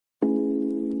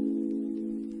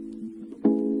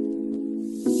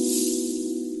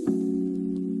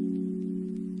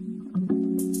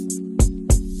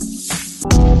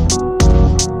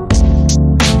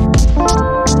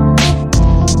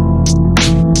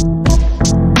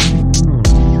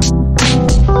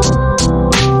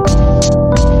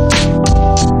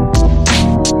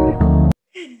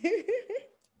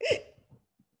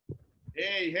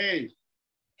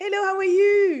Hello, how are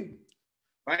you?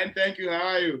 Fine, thank you. How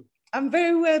are you? I'm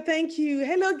very well, thank you.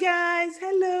 Hello, guys.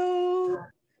 Hello.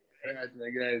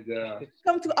 Right, guys.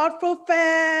 Come to Art Pro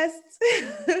Fest.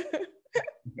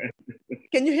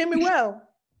 Can you hear me well?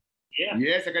 Yeah.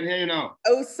 Yes, I can hear you now.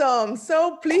 Awesome.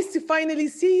 So pleased to finally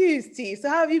see you, Steve. So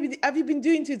how have you been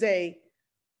doing today?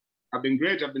 I've been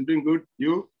great. I've been doing good.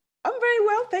 You? I'm very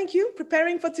well, thank you.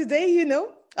 Preparing for today, you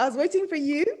know. I was waiting for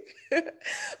you.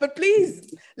 But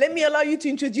please, let me allow you to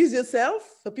introduce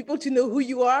yourself for people to know who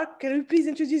you are. Can you please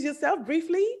introduce yourself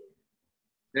briefly?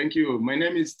 Thank you. My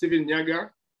name is Steve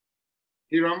Nyaga.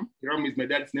 Hiram is my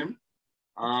dad's name.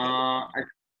 I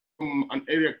come from an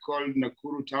area called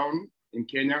Nakuru Town in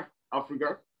Kenya,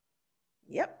 Africa.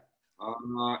 Yep.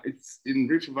 It's in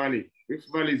Rift Valley. Rift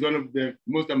Valley is one of the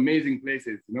most amazing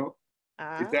places, you know.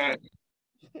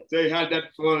 So you had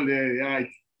that fall there. Yeah,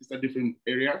 it's a different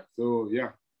area. So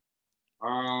yeah.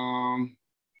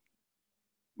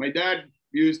 My dad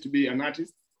used to be an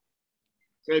artist.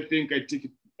 So I think I took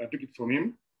it from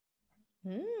him.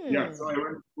 Yeah, so I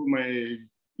went through my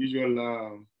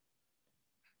usual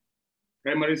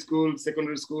primary school,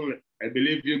 secondary school. I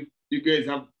believe you guys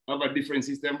have a different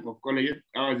system of calling it.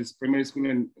 Ours is primary school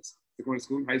and secondary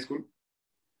school, high school.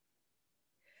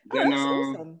 Then,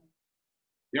 awesome.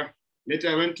 Yeah, later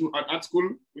I went to art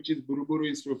school, which is Buruburu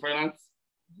Institute of Finance.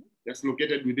 That's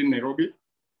located within Nairobi.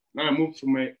 Now I moved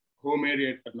from my home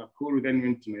area at Nakuru, then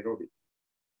went to Nairobi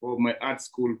for my art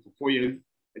school for 4 years.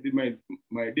 I did my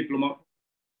diploma.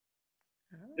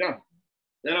 Yeah.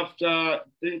 Then after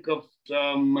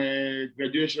my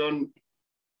graduation,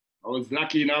 I was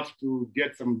lucky enough to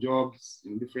get some jobs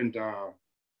in different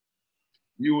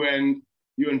UN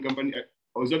company.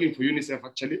 I was working for UNICEF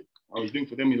actually. I was doing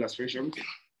for them illustrations.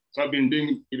 So I've been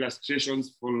doing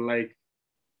illustrations for like,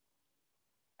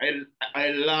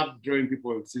 I love drawing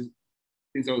people since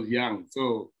I was young.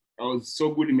 So I was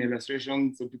so good in my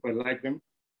illustrations, so people like them.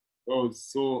 So I was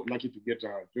so lucky to get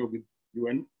a job with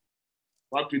UN.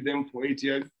 Worked with them for 8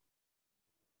 years.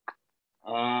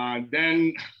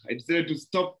 Then I decided to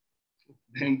stop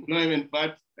the employment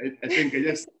part. I think I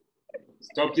just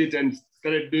stopped it and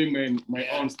started doing my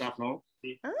own stuff now.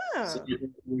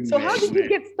 So how did you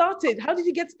get started? How did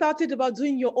you get started about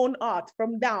doing your own art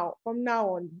from now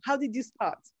on? How did you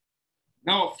start?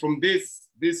 Now from this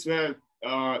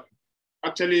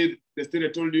actually the story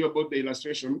I told you about the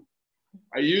illustration.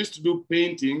 I used to do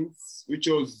paintings, which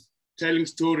was telling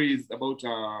stories about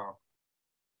our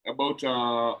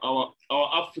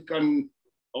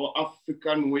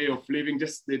African way of living,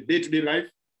 just the day-to-day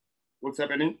life, what's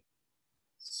happening.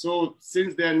 So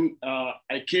since then,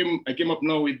 I came up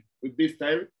now with this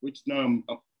style, which now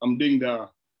I'm doing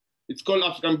it's called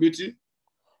African Beauty.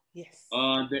 Yes.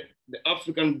 The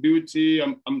African Beauty.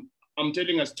 I'm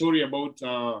telling a story about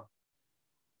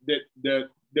the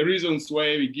reasons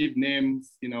why we give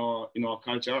names in our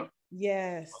culture.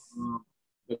 Yes.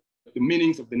 The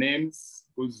meanings of the names,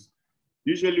 because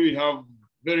usually we have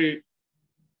very,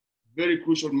 very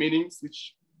crucial meanings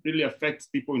which really affects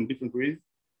people in different ways.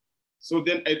 So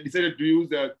then I decided to use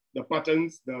the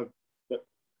patterns, the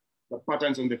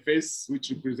patterns on the face, which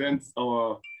represents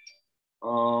our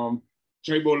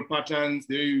tribal patterns.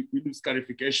 We do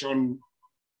scarification.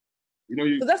 You know,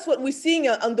 so that's what we're seeing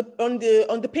on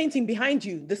the painting behind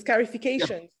you, the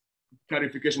scarification. Yeah.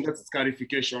 Scarification, that's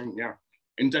scarification, yeah.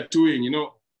 And tattooing, you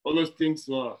know, all those things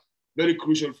were very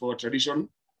crucial for tradition.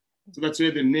 So that's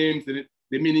where the names, the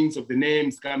meanings of the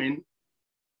names come in.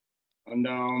 And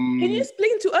can you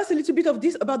explain to us a little bit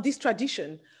about this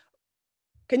tradition?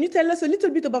 Can you tell us a little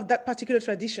bit about that particular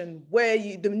tradition where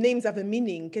the names have a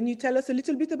meaning? Can you tell us a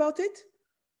little bit about it?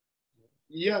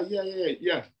 Yeah.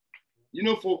 You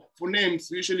know, for names,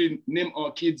 we usually name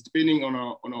our kids depending on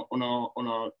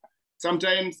our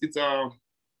sometimes it's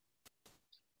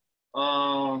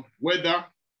weather.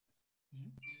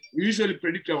 We usually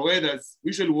predict our weathers. We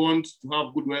usually want to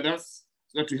have good weathers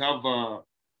so that we have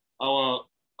our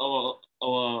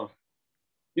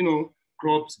you know,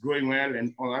 crops growing well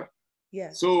and all that.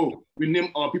 Yeah. So we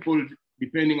name our people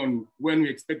depending on when we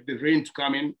expect the rain to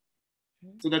come in.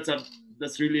 So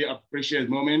that's really a precious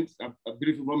moment, a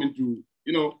beautiful moment to,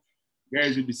 you know,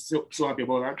 guys will be so happy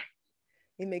about that.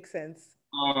 It makes sense.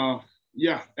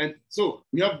 Yeah, and so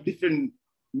we have different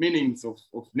meanings of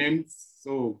names.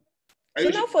 So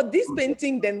now for this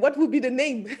painting, then what would be the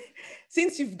name?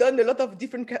 Since you've done a lot of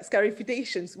different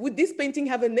scarifications, would this painting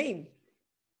have a name?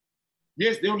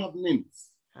 Yes, they all have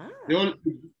names. They all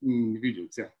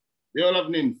individuals, yeah. They all have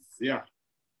names, yeah.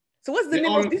 So what's the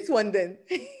name of this one then?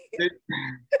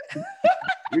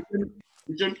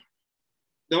 Which one?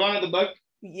 The one at the back?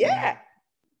 Yeah.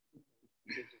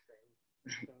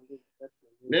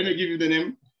 Let me give you the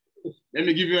name. Let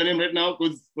me give you a name right now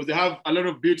because I have a lot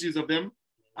of beauties of them.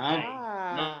 I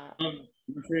have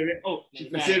oh, she's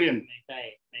Nigerian.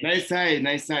 Nice side.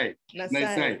 I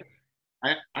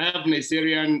have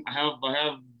Nigerian. I have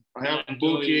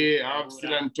Boke. I have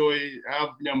Silantoi. I have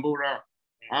Nyambura.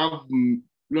 I have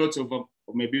lots of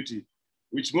my beauty,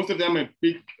 which most of them I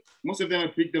pick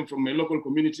them from my local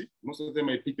community. Most of them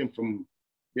I pick them from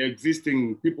the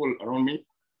existing people around me.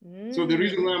 So the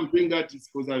reason why I'm doing that is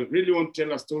because I really want to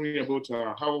tell a story about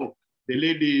how the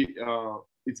lady,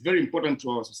 it's very important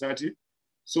to our society.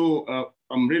 So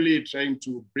I'm really trying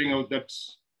to bring out that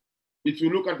if you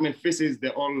look at my faces,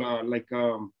 they're all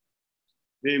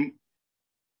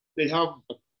they have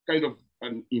a kind of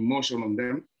an emotion on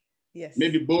them. Yes.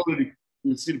 Maybe bold,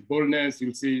 you'll see boldness,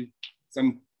 you'll see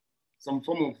some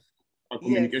form of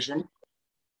communication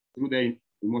through the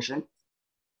emotion.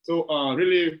 So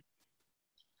really,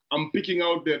 I'm picking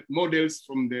out the models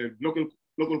from the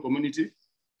local community,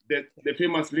 the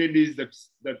famous ladies that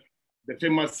the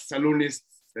famous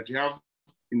salonists that you have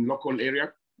in local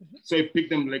area. So I pick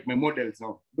them like my models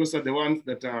now. Those are the ones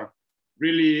that are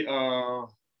really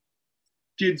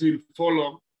kids will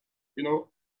follow. You know,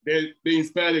 they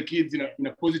inspire the kids in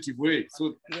a positive way.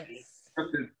 So that's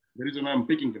the reason why I'm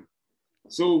picking them.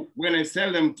 So when I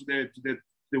sell them to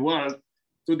the world,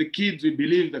 so the kids will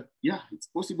believe that it's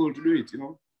possible to do it. You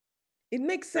know. It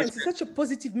makes sense. It's such a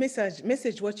positive message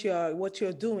what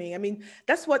you're doing. I mean,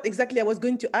 that's what exactly I was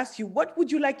going to ask you. What would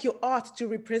you like your art to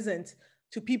represent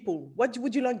to people? What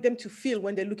would you like them to feel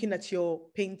when they're looking at your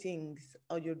paintings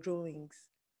or your drawings?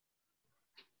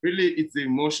 Really, it's the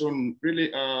emotion. Really,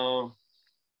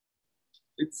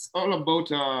 it's all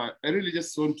about, I really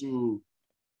just want to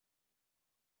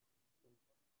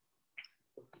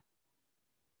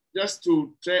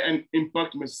try and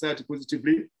impact my society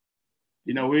positively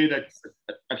in a way that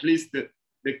at least the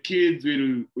kids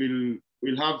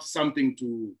will have something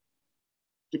to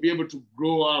be able to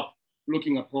grow up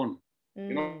looking upon,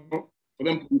 you know, for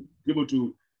them to be able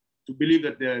to believe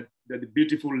that they're the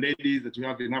beautiful ladies that we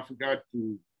have in Africa,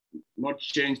 to not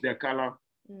change their color.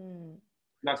 So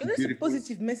that's a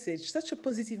positive message, such a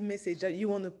positive message that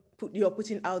you're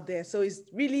putting out there. So it's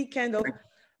really kind of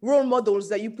role models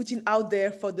that you're putting out there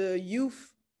for the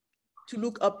youth to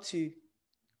look up to,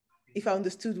 if I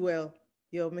understood well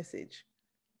your message.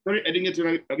 Sorry, I didn't get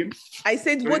you again. I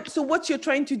said, what you're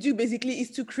trying to do basically is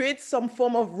to create some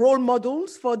form of role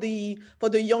models for the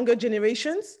younger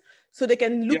generations, so they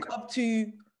can look up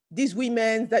to these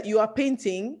women that you are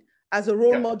painting as a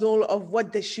role model of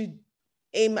what they should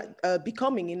aim at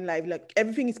becoming in life. Like,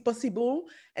 everything is possible,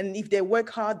 and if they work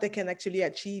hard, they can actually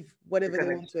achieve whatever they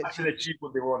want to achieve. Actually achieve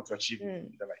what they want to achieve.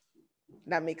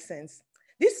 That makes sense.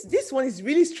 This one is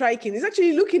really striking. It's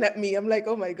actually looking at me. I'm like,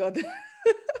 oh my God.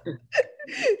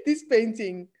 This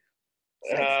painting.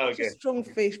 Such a strong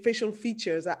facial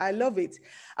features. I love it.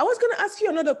 I was going to ask you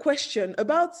another question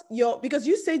about because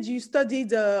you said you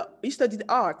studied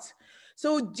art.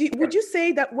 So would you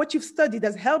say that what you've studied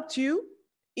has helped you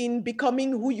in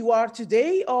becoming who you are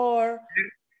today, or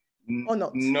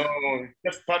not? No,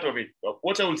 that's part of it.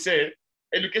 What I would say,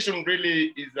 education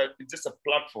really is that it's just a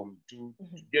platform to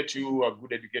get you a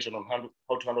good education on how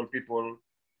to handle people,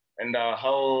 and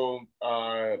how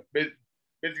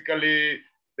basically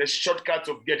the shortcuts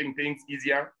of getting things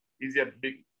easier to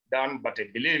be done. But I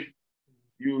believe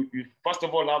you first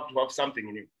of all have to have something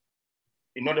in you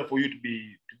in order for you to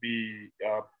be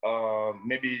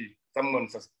maybe someone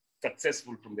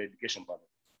successful from the education part.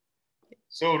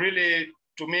 So really,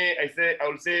 to me, I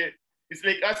would say it's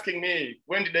like asking me,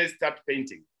 when did I start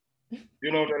painting?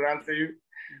 You know what I'll answer you?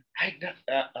 I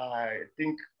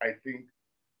think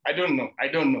I don't know. I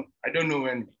don't know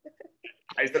when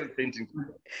I started painting.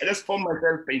 I just found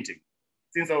myself painting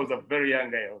since I was a very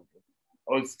young guy.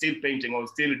 I was still painting. I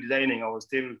was still designing.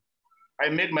 I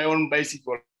made my own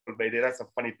bicycle. By the way, that's a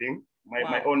funny thing.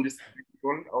 My own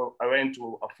bicycle. I went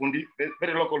to a fundi,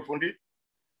 very local fundi,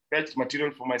 fetched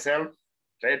material for myself,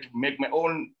 tried to make my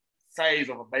own size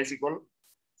of a bicycle.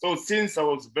 So since I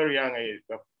was very young,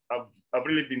 I've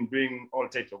really been doing all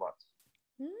types of art.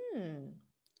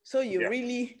 So you're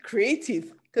really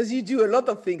creative, because you do a lot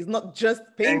of things, not just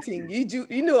painting.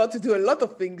 You know how to do a lot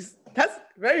of things. That's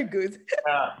very good.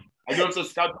 I do also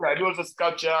sculpture. I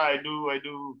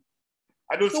do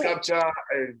sculpture.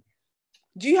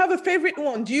 Do you have a favorite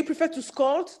one? Do you prefer to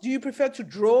sculpt? Do you prefer to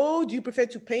draw? Do you prefer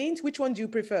to paint? Which one do you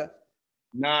prefer?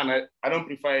 No, I don't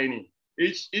prefer any.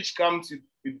 Each comes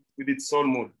with its own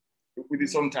mood, with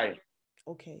its own time.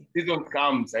 Okay. This one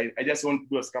comes. I just want to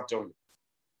do a sculpture only.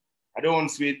 I don't want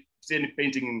to see any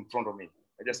painting in front of me.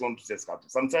 I just want to say sculpture.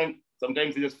 Sometimes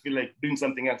I just feel like doing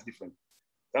something else different.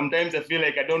 Sometimes I feel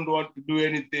like I don't want to do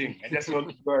anything. I just want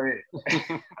to go away.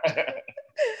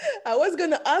 I was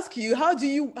going to ask you, how do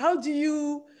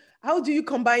you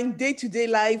combine day-to-day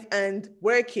life and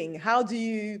working? How do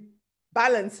you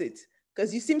balance it?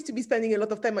 Because you seem to be spending a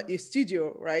lot of time at your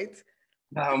studio, right?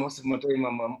 Nah, most of my time,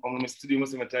 I'm in the studio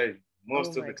most of the time.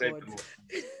 Most of the time.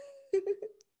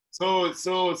 So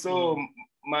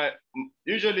my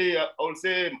usually I would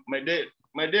say my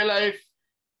day life,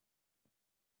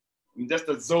 I'm just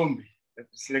a zombie.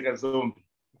 It's like a zombie.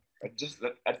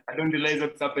 I don't realize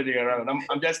what's happening around.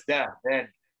 I'm just there, man,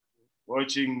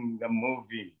 watching the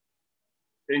movie,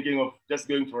 thinking of just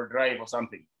going for a drive or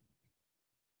something.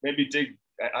 Maybe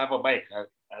I have a bike.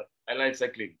 I like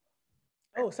cycling.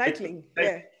 Oh, cycling,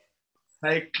 yeah.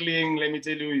 Cycling, let me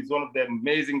tell you, is one of the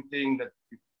amazing things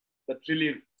that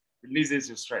really releases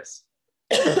your stress.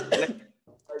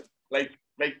 like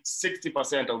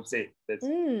 60%, I would say. That's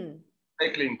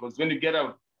cycling, because when you get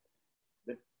out,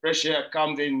 the fresh air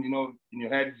comes in, in your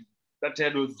head. That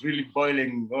head was really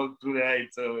boiling all through the night,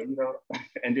 so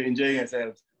and you're enjoying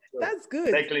yourself. So that's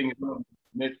good. Cycling is one of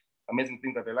the amazing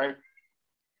things that I like.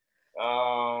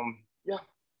 Yeah.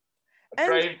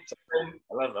 I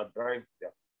love that drive.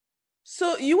 Yeah.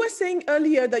 So you were saying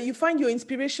earlier that you find your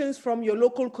inspirations from your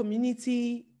local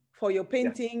community for your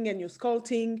painting and your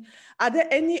sculpting. Are there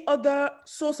any other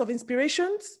source of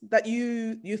inspirations that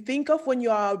you think of when you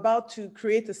are about to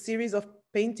create a series of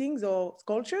paintings or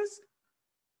sculptures?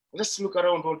 Just look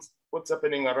around what's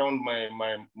happening around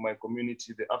my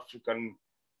community, the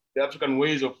African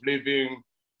ways of living.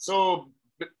 So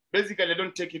basically, I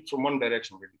don't take it from one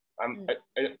direction really.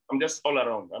 I'm just all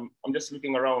around. I'm just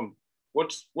looking around.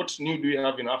 What new do we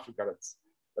have in Africa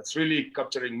that's really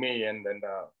capturing me, and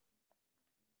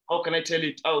how can I tell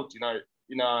it out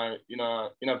in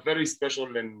a very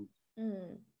special and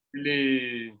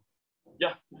really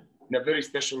in a very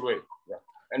special way,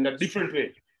 and a different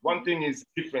way. One thing is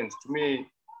difference to me.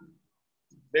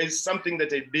 There's something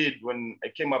that I did when I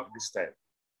came up this time.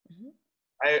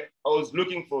 I was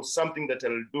looking for something that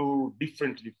I'll do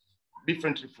differently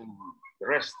from the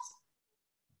rest.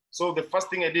 So the first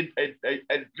thing I did,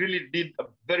 I really did a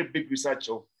very big research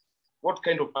of what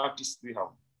kind of artists we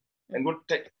have, and what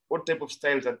type of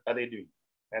styles are they doing,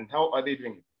 and how are they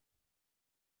doing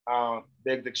it,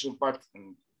 the execution part.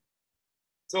 And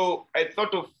so I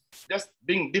thought of just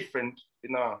being different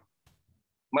in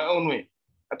my own way.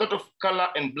 I thought of color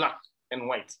and black and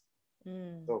white.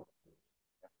 So,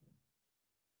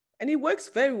 and it works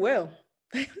very well.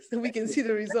 So we can see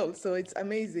the results. So it's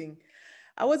amazing.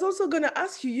 I was also going to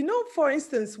ask you, for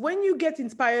instance, when you get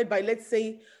inspired by, let's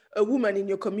say, a woman in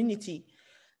your community,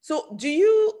 so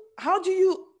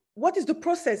what is the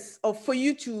process for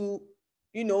you to,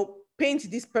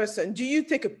 paint this person? Do you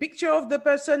take a picture of the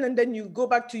person and then you go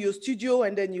back to your studio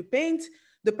and then you paint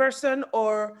the person?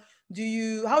 Or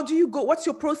how do you go? What's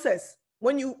your process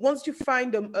once you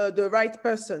find the right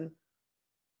person?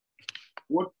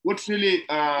 What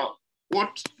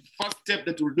first step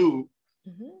that will do,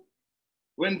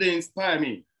 when they inspire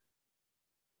me,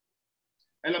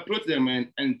 I'll approach them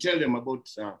and tell them about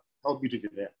how beautiful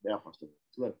they are first of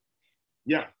all.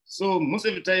 Yeah, so most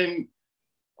of the time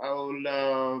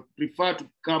I'll prefer to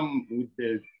come with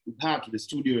her to the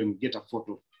studio and get a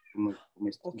photo from my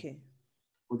studio. Okay.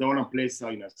 Because I want to place her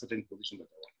in a certain position that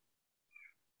I want.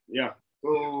 Yeah,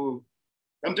 so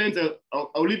sometimes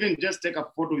I'll even just take a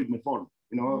photo with my phone,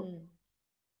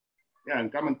 Yeah,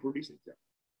 and come and produce it. Yeah.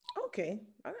 Okay,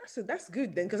 so that's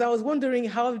good then, because I was wondering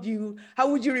how would you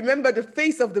remember the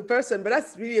face of the person, but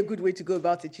that's really a good way to go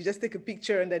about it. You just take a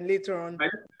picture and then later on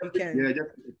you can. Yeah,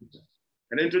 just take a picture.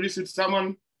 Can I introduce you to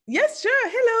someone? Yes, sure.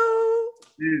 Hello.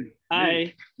 Please.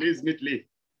 Hi. Please meet Lee.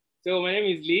 So my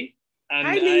name is Lee, and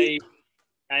Hi, Lee.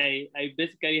 I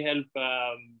basically help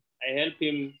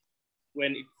him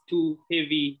when it's too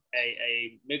heavy.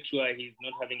 I make sure he's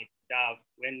not having it tough.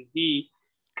 When he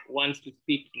wants to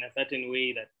speak in a certain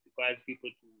way that requires people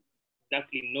to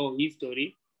exactly know his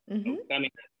story, I'll come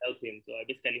in and help him. So I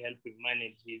basically help him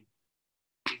manage his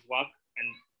work and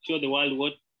show the world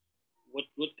what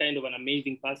kind of an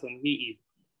amazing person he is.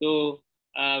 So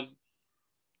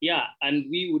and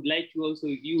we would like to also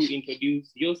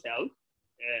introduce yourself.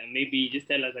 Maybe just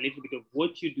tell us a little bit of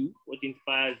what you do, what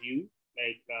inspires you.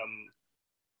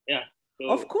 So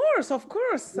of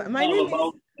course. My name is.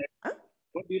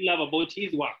 What do you love about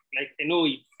his work? Like, I know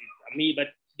it's me,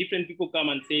 but different people come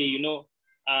and say,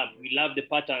 we love the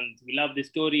patterns, we love the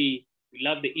story, we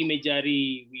love the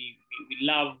imagery, we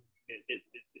love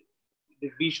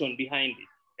the vision behind it.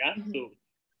 Yeah. So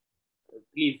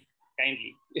please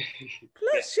kindly.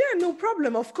 Please share, no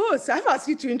problem. Of course, I've asked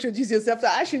you to introduce yourself, so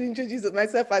I should introduce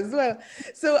myself as well.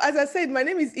 So, as I said, my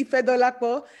name is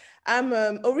Ifedolapo. I'm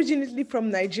originally from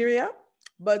Nigeria,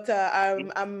 but I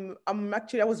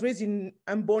was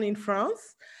I'm born in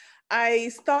France. I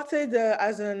started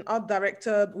as an art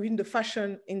director within the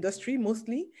fashion industry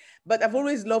mostly, but I've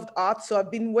always loved art. So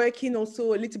I've been working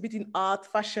also a little bit in art,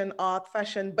 fashion,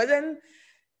 but then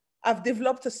I've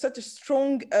developed such a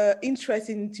strong interest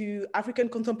into African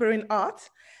contemporary art.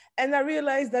 And I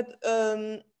realized that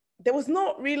there was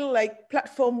not really like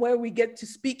platform where we get to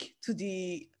speak to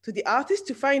the artists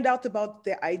to find out about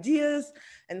their ideas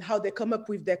and how they come up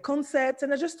with their concepts.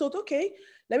 And I just thought, okay,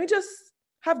 let me just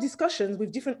have discussions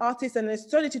with different artists and let's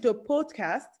turn it into a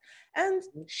podcast and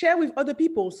share with other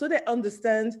people so they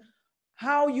understand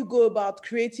how you go about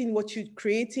creating what you're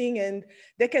creating, and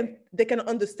they can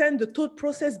understand the thought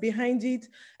process behind it.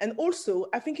 And also,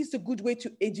 I think it's a good way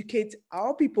to educate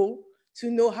our people to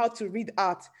know how to read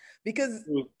art, because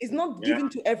it's not given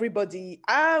to everybody.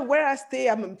 Where I stay,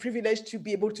 I'm privileged to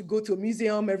be able to go to a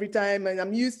museum every time, and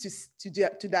I'm used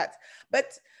to that.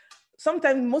 But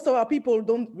sometimes most of our people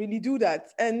don't really do that.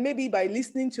 And maybe by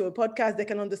listening to a podcast, they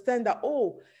can understand that,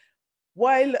 oh,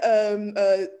 while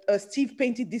Steve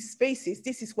painted these spaces,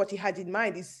 this is what he had in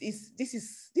mind. This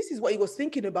is what he was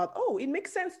thinking about. Oh, it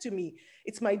makes sense to me.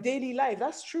 It's my daily life.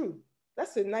 That's true.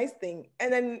 That's a nice thing.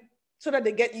 And then so that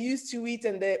they get used to it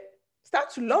and they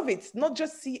start to love it, not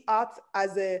just see art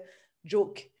as a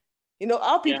joke. You know,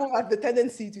 our people have the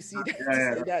tendency to see that, to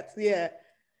say that.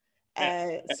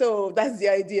 Yeah. So that's the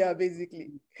idea,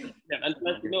 basically. Yeah, and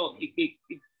you know, it's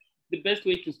the best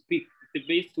way to speak. It's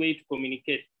the best way to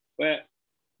communicate. Where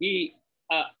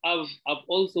I've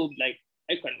also, like,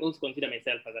 I can also consider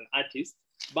myself as an artist,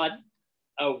 but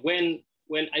when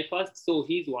I first saw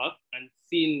his work and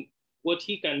seen what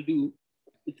he can do,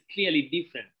 it's clearly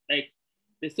different. Like,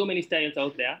 there's so many styles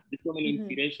out there, there's so many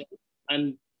inspirations,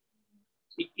 and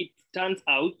it turns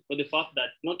out for the fact that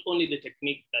not only the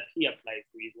technique that he applies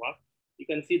to his work, you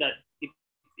can see that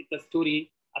it's a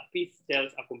story, a piece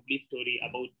tells a complete story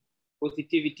about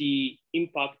positivity,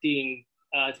 impacting,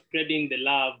 spreading the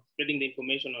love, spreading the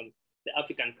information on the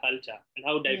African culture and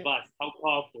how diverse, how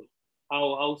powerful,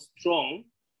 how strong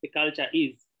the culture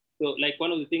is. So, like,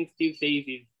 one of the things Steve says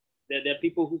is that there are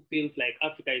people who feel like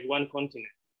Africa is one continent.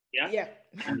 Yeah.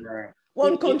 And,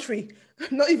 one country,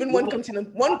 not even one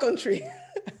continent, one country.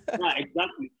 Yeah,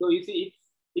 exactly. So you see,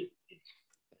 it's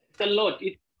a lot.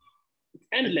 It's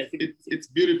endless. It's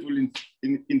beautiful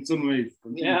in some ways.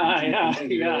 Yeah.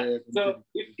 So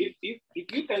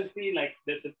if you can see like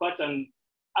the pattern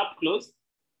up close,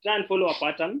 try and follow a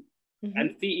pattern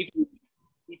and see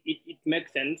if it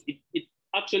makes sense. It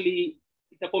actually,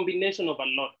 it's a combination of a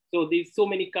lot. So there's so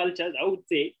many cultures, I would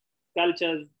say,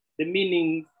 the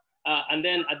meanings, and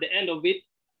then at the end of it,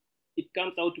 it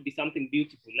comes out to be something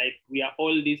beautiful. Like, we are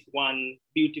all this one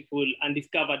beautiful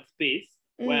undiscovered space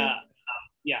where,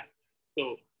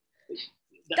 so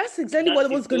that's exactly what I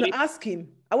was going to ask him.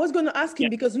 I was going to ask him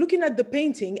because looking at the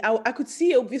painting, I could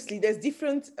see obviously there's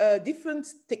different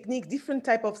techniques, different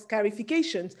type of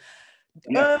scarifications.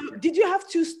 Did you have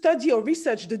to study or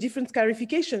research the different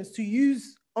scarifications to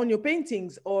use on your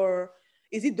paintings, or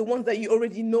is it the ones that you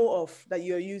already know of that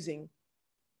you're using?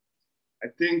 I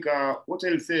think what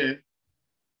I'll say,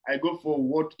 I go for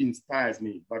what inspires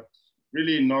me, but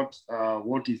really not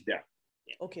what is there.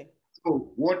 Okay.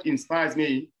 So what inspires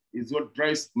me is what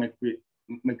drives my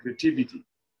creativity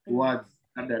towards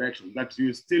that direction, that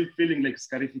you're still feeling like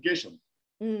scarification.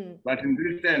 But in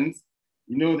real sense,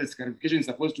 you know, the scarification is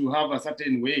supposed to have a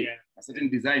certain way, a certain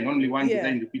design, only one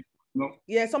design repeat. You know?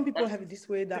 Yeah, some people have it this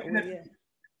way, that way,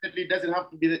 It doesn't have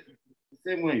to be the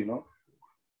same way, you know.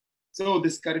 So the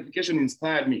scarification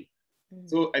inspired me.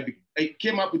 So I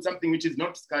came up with something which is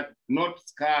not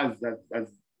scars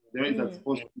as the way that's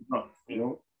supposed to be, you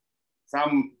know.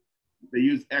 Some they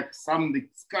use X, some they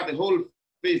scar the whole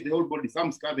face, the whole body, some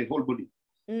scar the whole body.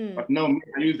 But now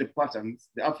I use the patterns,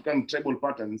 the African tribal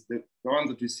patterns, the ones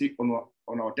that we see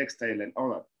on our textile and all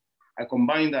that. I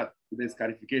combine that with the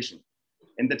scarification.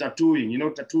 And the tattooing, you know,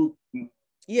 tattoo.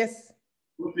 Yes.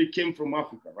 Mostly came from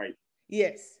Africa, right?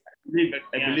 Yes.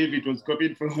 I believe it was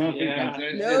copied from Africa.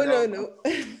 No.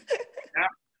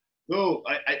 So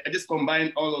I just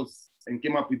combined all those and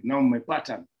came up with now my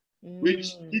pattern,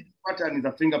 which each pattern is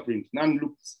a fingerprint. None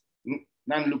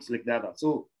looks like the other.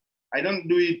 So I don't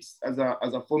do it as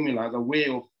a formula, as a way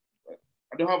of,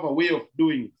 I don't have a way of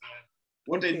doing it.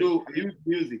 What I do, I use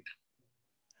music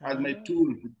as my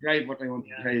tool to drive what I want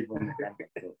to drive on the canvas.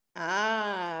 So.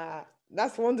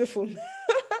 That's wonderful.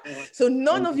 So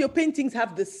none of your paintings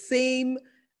have the same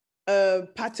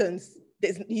patterns.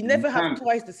 You never have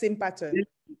twice the same pattern.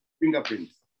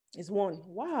 Fingerprints. It's one.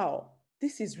 Wow.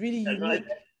 This is really unique.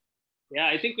 Yeah,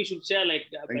 I think we should share, like,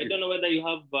 I don't know whether you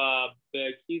have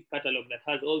his catalog that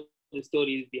has all the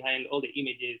stories behind all the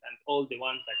images and all the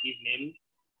ones that he's named.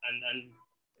 And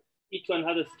each one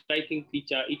has a striking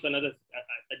feature. Each one has a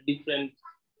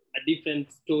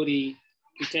different story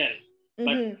to tell.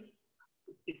 But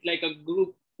it's like a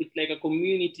group, it's like a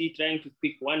community trying to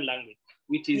speak one language,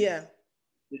 which is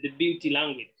the beauty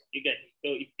language. You get it?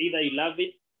 So it's either you love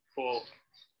it for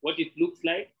what it looks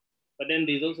like, but then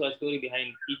there's also a story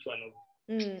behind each one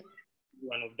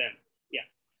of them. Yeah.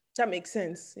 That makes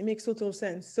sense. It makes total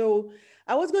sense. So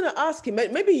I was going to ask him,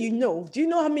 maybe do you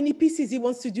know how many pieces he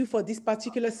wants to do for this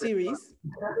particular series?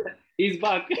 He's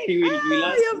back.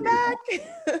 You're back.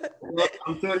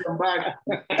 I'm sorry, I'm back.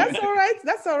 That's all right.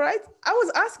 That's all right. I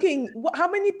was asking, how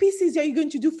many pieces are you going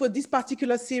to do for this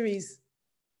particular series?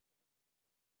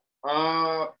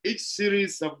 Each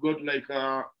series I've got like,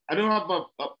 I don't have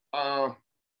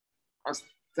a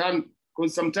stand,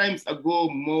 because sometimes I go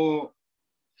more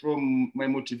from my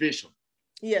motivation.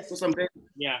 Yes. So sometimes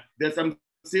there's some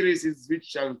series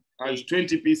which has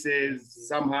 20 pieces,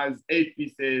 some has 8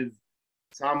 pieces,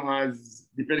 some has,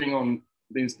 depending on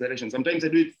the inspiration. Sometimes I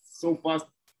do it so fast,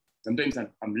 sometimes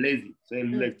I'm lazy. So I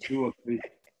do like 2 or 3.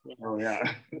 Oh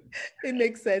yeah. It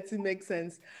makes sense. It makes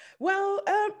sense. Well,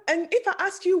 and if I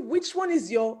ask you which one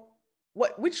is your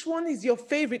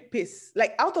favorite piece?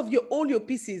 Like out of all your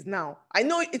pieces now, I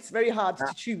know it's very hard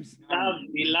to choose.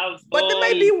 We love but there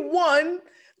might be one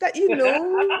that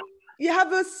you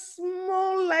have a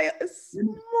smaller,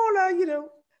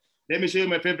 Let me show you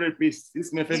my favorite piece. This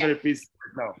is my favorite piece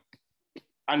now.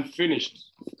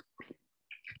 Unfinished.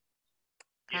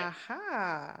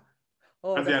 Aha.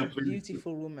 Oh, that's a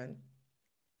beautiful woman.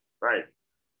 Right.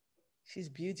 She's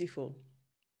beautiful.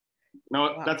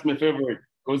 Now that's my favorite.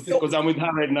 Because I'm with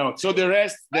her right now. So the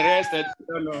rest, I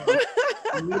don't know.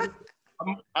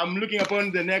 I'm looking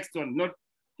upon the next one,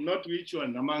 not which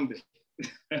one among them.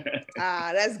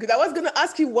 That's good. I was going to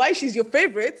ask you why she's your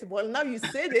favorite. Well, now you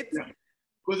said it.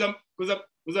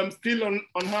 Because I'm still on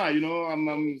her.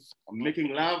 I'm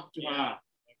making love to her.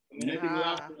 I'm making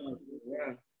love to her.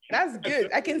 Yeah. That's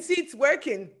good. I can see it's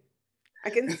working. I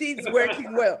can see it's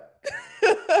working well.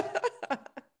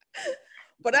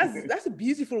 But that's a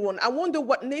beautiful one. I wonder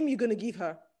what name you're going to give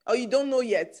her. Oh, you don't know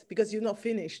yet because you're not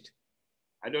finished.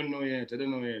 I don't know yet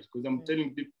because I'm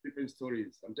telling different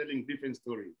stories.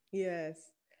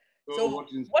 Yes. So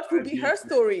what will be her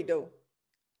story though?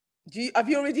 Have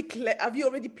you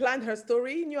already planned her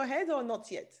story in your head or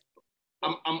not yet?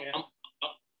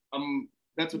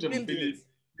 That's what I'm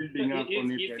building up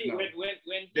on it right now.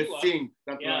 When the thing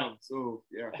that love. So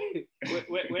yeah.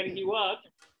 when he worked,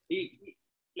 he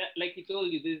like he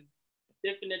told you, there's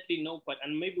definitely no part,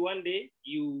 and maybe one day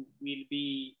you will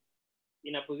be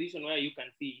in a position where you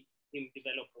can see him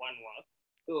develop one work.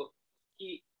 So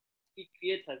he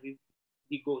creates as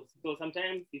he goes. So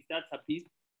sometimes he starts a piece,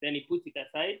 then he puts it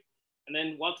aside, and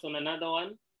then works on another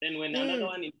one. Then when another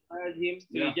one inspires him, so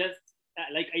he just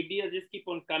like ideas just keep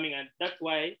on coming, and that's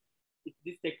why it's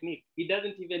this technique. He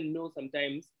doesn't even know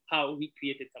sometimes how he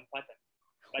created some pattern.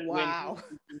 But when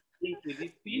he thinks with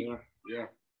this piece,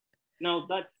 now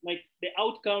that like the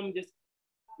outcome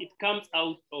it comes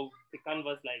out of the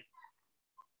canvas like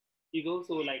it's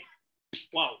also like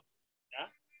wow.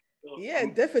 So,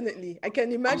 definitely. I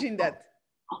can imagine that.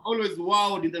 I'm always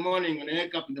wowed in the morning when I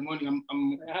wake up in the morning.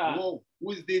 I'm whoa,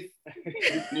 who is this?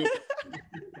 This new.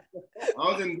 I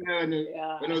wasn't there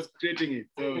when I was creating it.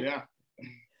 So yeah.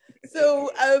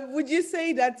 So would you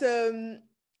say that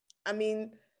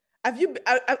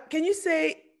can you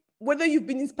say whether you've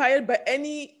been inspired by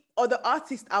any other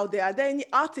artists out there? Are there any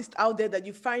artists out there that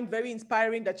you find very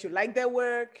inspiring, that you like their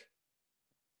work?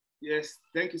 Yes,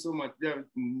 thank you so much. There are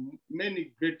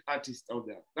many great artists out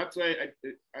there. That's why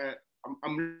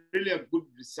I'm really a good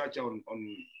researcher on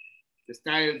the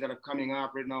styles that are coming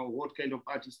up right now, what kind of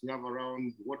artists we have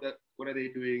around, what are they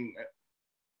doing.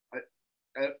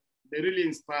 They really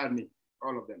inspire me,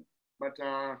 all of them. But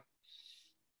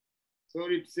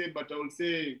sorry to say, but I will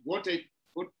say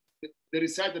the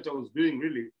research that I was doing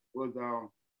really was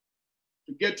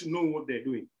to get to know what they're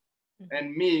doing.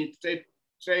 And me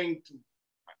trying to,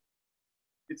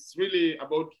 it's really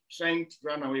about trying to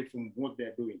run away from what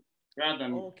they're doing rather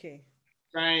than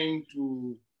trying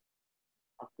to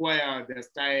acquire their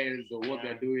styles or what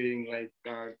they're doing, like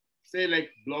say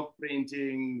like block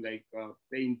printing, like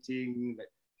painting, like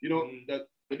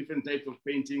the different types of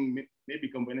painting, maybe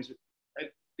combination,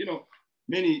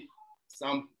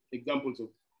 some examples of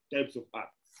types of art.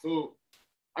 So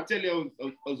actually, I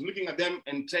was looking at them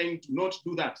and trying to not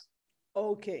do that.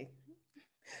 Okay.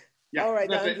 Yeah, All right,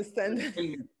 that I understand.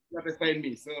 That find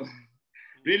me. So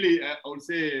really, I would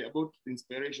say about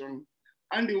inspiration.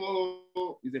 Andy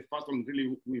Warhol is the first one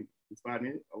really who inspired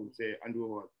me. I would say Andy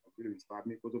Warhol really inspired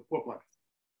me because of pop art,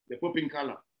 the popping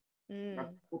color,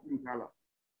 that popping color.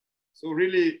 So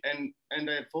really, and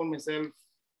I found myself,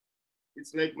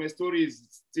 it's like my story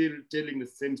is still telling the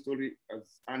same story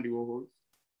as Andy Warhol's.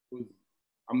 Because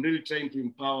I'm really trying to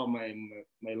empower my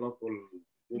local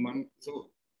woman. So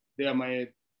they are my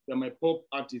pop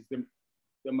artists.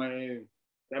 They're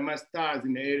my stars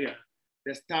in the area.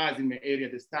 The stars in my area,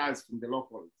 the stars from the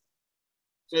locals.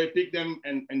 So I pick them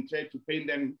and try to paint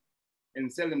them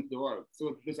and sell them to the world.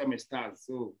 So those are my stars.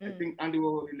 So I think Andy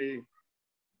Warhol really,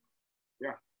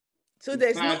 yeah. So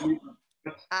there's no,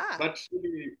 but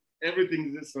really everything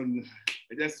is just on,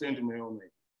 I just went to my own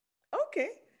way. Okay.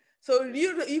 So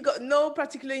you got no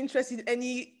particular interest in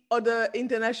any other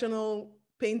international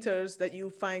painters that you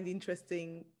find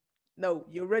interesting? No,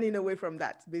 you're running away from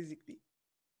that, basically.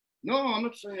 No, I'm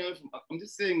not saying. I'm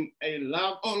just saying I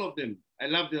love all of them. I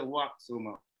love their work so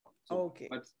much. Okay.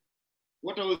 But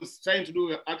what I was trying to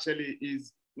do actually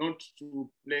is not to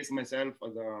place myself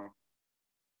as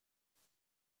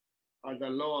a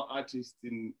lower artist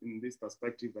in this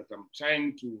perspective, that I'm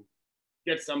trying to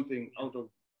get something out of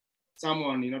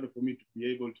someone in order for me to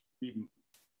be able to be.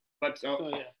 But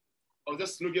I was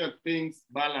just looking at things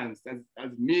balanced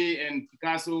as me and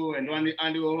Picasso and Andy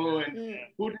Warhol and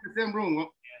put in the same room.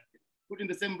 Put in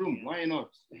the same room. Why not?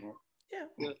 Yeah,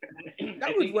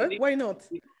 that would work. Why not?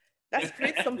 Let's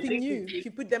create something new. If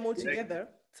you put them all together,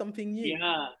 something new.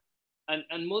 Yeah,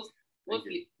 and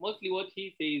mostly what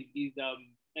he says is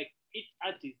like each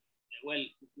artist, well,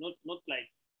 not like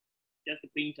just the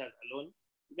painters alone,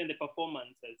 even the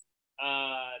performances,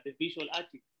 the visual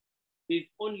artist. There's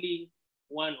only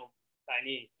one of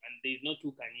Kanye, and there's no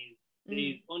two Kanyes.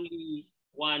 There's only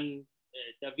one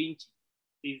Da Vinci.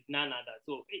 There's none other.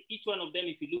 So each one of them,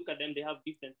 if you look at them, they have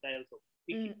different styles of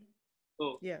speaking.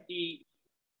 So he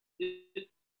is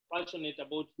passionate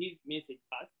about his message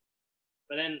first,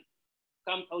 but then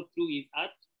comes out through his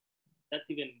art. That's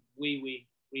even way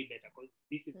better, because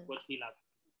this is what he loves.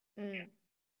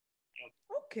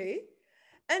 Okay.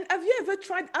 And have you ever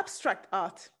tried abstract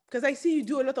art? Because I see you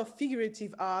do a lot of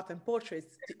figurative art and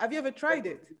portraits. Have you ever tried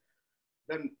it?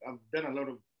 I've done a lot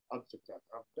of abstract art.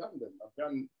 I've done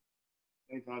them.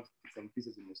 I have some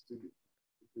pieces in the studio.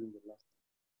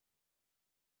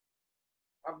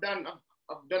 I've done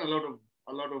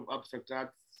a lot of abstract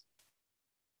arts.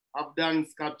 I've done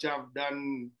sculpture. I've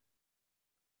done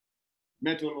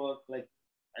metal work. Like,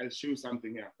 I'll show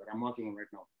something here that I'm working on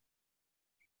right now.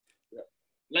 Yeah.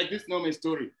 Like this, now my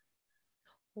story.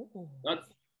 Oh.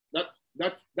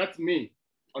 That's me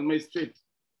on my street.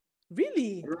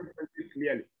 Really? I don't see it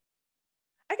clearly.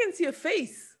 I can see a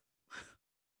face,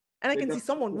 and I can see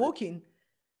someone walking.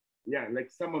 Yeah, like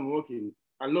someone walking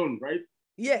alone, right?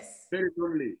 Yes. Very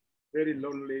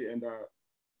lonely, and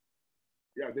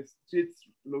yeah, the streets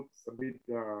looks a bit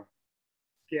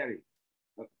scary,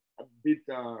 a bit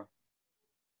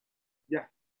yeah,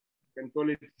 you can call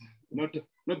it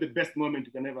not the best moment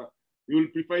you can ever. You will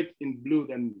prefer it in blue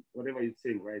than whatever you're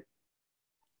saying, right?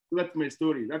 So that's my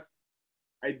story. That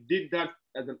I did that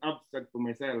as an abstract for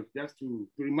myself, just to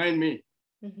remind me,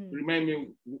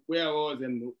 where I was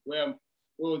and where I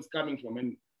was coming from,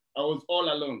 and I was all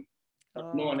alone,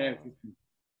 but no one else.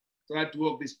 So I had to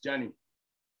walk this journey.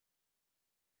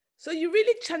 So you're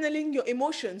really channeling your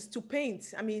emotions to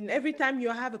paint. I mean, every time you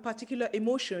have a particular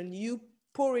emotion, you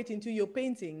pour it into your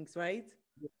paintings, right?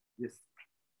 Yes.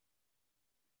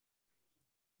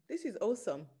 This is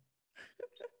awesome.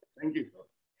 Thank you.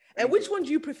 And which one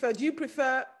do you prefer? Do you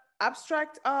prefer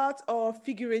abstract art or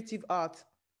figurative art?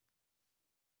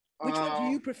 Which one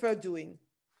do you prefer doing?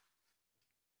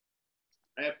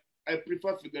 I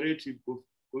prefer figurative,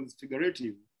 because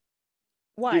figurative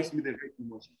gives me the right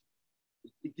emotion.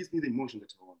 It gives me the emotion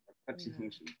that I want, that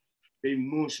emotion. The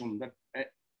emotion that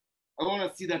I want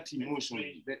to see, that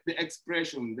emotion, the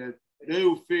expression, the way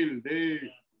you feel,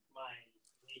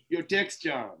 your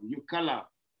texture, your color,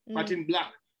 but in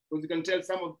black. Because you can tell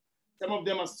some of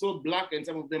them are so black and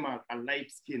some of them are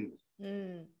light skinned,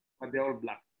 but they're all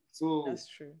black. So that's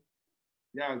true.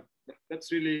 Yeah,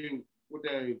 that's really what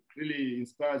really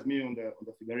inspires me on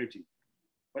the figurative.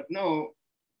 But now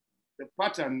the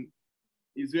pattern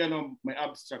is where now my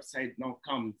abstract side now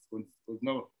comes, because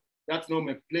now that's now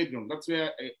my playground. That's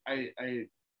where I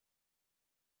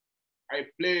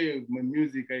play my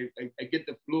music. I get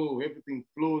the flow. Everything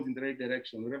flows in the right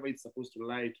direction, wherever it's supposed to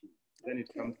lie to. then it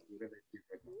comes to whatever it is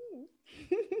right now.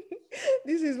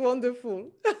 This is wonderful.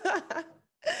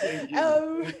 Thank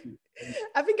you. Thank you.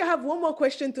 I think I have one more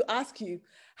question to ask you.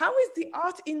 How is the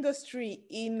art industry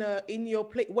in your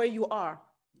place where you are?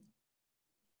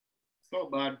 It's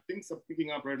not bad. Things are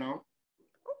picking up right now.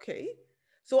 Okay.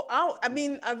 So how, I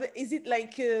mean, is it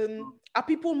like, are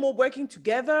people more working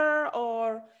together,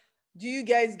 or do you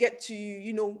guys get to,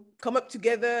 you know, come up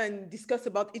together and discuss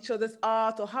about each other's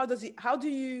art, or how is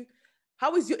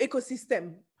your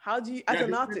ecosystem? How do you, as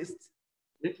an artist?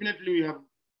 Definitely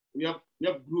we have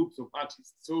groups of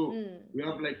artists. So we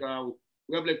have like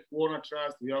Warner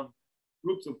Trust, we have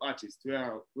groups of artists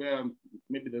where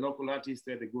maybe the local artists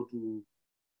there, they go to,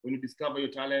 when you discover your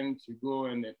talent, you go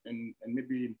and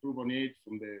maybe improve on it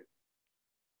from there.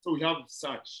 So we have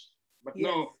such, but Yes.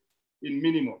 now in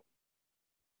minimal.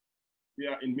 We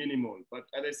are in minimal, but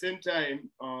at the same time,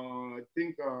 I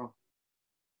think,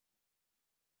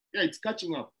 yeah, it's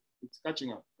catching up. It's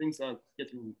catching up. Things are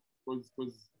getting,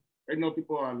 because right now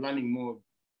people are learning more.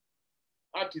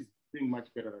 Art is doing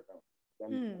much better right now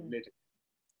than later.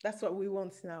 That's what we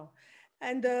want now.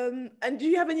 And do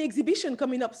you have any exhibition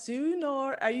coming up soon,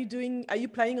 or are you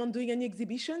planning on doing any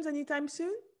exhibitions anytime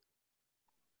soon?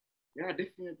 Yeah,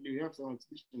 definitely. We have some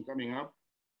exhibition coming up.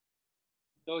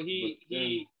 So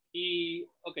okay.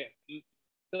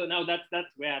 So now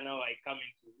that's where now I come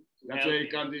into. That's where he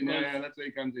comes in. Yeah, that's where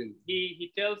he comes in.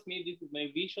 He tells me this is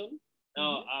my vision.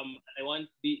 Now I want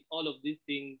all of these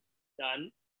things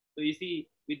done. So you see,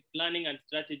 with planning and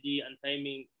strategy and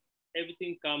timing,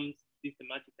 everything comes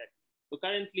systematically. So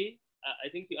currently, I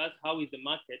think you asked how is the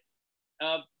market.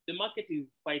 The market is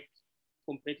quite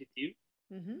competitive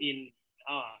in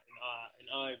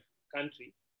our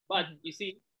country. But you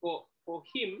see, for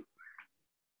him,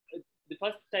 the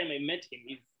first time I met him,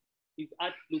 his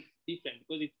art looks different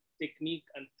because it's technique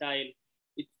and style.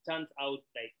 It stands out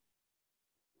like,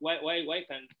 why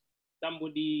can't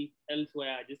somebody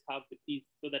elsewhere just have the piece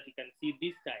so that he can see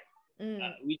this style,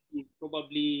 which is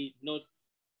probably not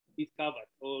discovered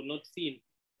or not seen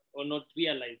or not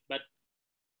realized, but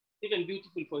even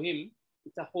beautiful for him,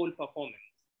 it's a whole performance.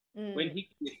 When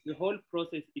the whole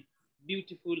process is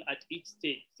beautiful at each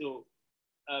stage. So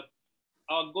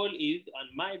our goal is,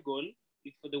 and my goal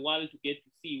is for the world to get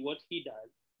to see what he does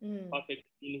perfect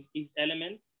in his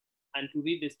element and to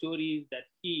read the stories that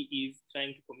he is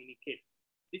trying to communicate.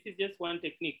 This is just one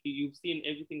technique. You've seen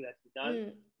everything that he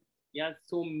does. He has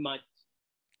so much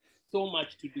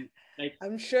to do. Like,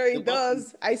 I'm sure he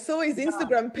does. I saw his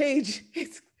Instagram page.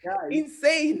 It's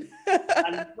insane.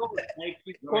 And so, like,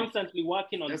 he's constantly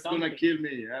working on That's something. That's gonna kill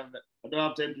me. I don't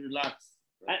have time to relax.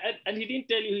 And he didn't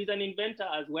tell you he's an inventor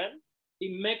as well.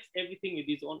 He makes everything with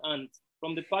his own hands.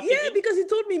 From the packaging. Yeah, because he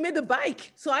told me he made a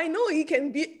bike. So I know he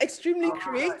can be extremely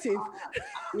creative.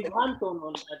 He's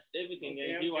hands-on at everything.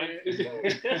 Okay, he wants to do.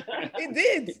 He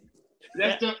did.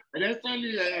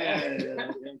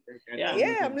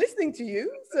 Yeah, I'm listening to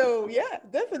you. So yeah,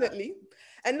 definitely.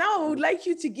 And now I would like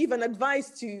you to give an advice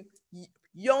to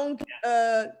young,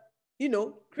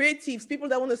 creatives, people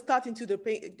that want to start into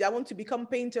that want to become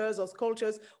painters or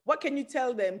sculptors. What can you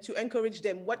tell them to encourage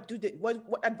them? What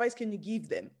advice can you give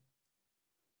them?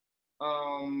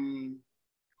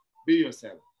 Be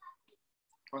yourself.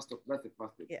 That's the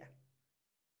first thing. Yeah,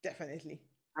 definitely.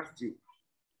 Trust you.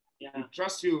 Yeah. You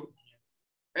trust you.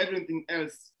 Everything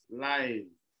else lies.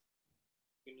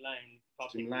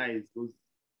 Streamlines. Those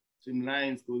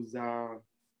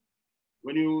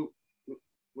when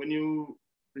you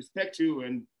respect you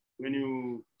and when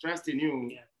you trust in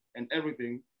you and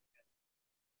everything,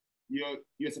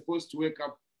 you're supposed to wake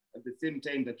up at the same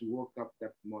time that you woke up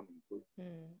that morning.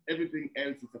 Everything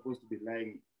else is supposed to be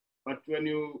lying. But when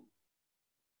you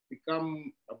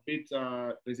become a bit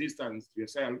resistant to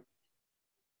yourself,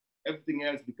 everything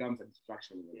else becomes a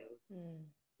distraction.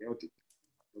 Chaotic.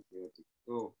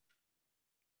 So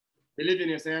believe in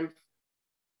yourself.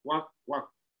 Work.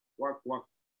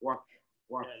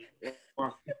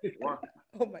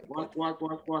 Oh my God.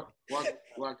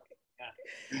 Work.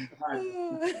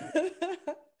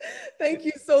 Thank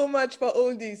you so much for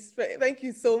all this. Thank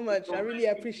you so much. I really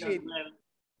appreciate it.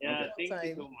 Yeah, thank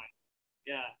you so much.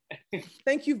 Yeah.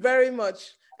 Thank you very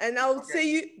much. And I'll say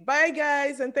you bye,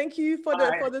 guys, and thank you for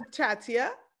the chat.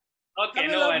 Yeah. Okay,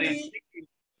 no worries.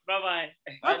 Bye-bye.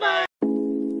 Bye-bye.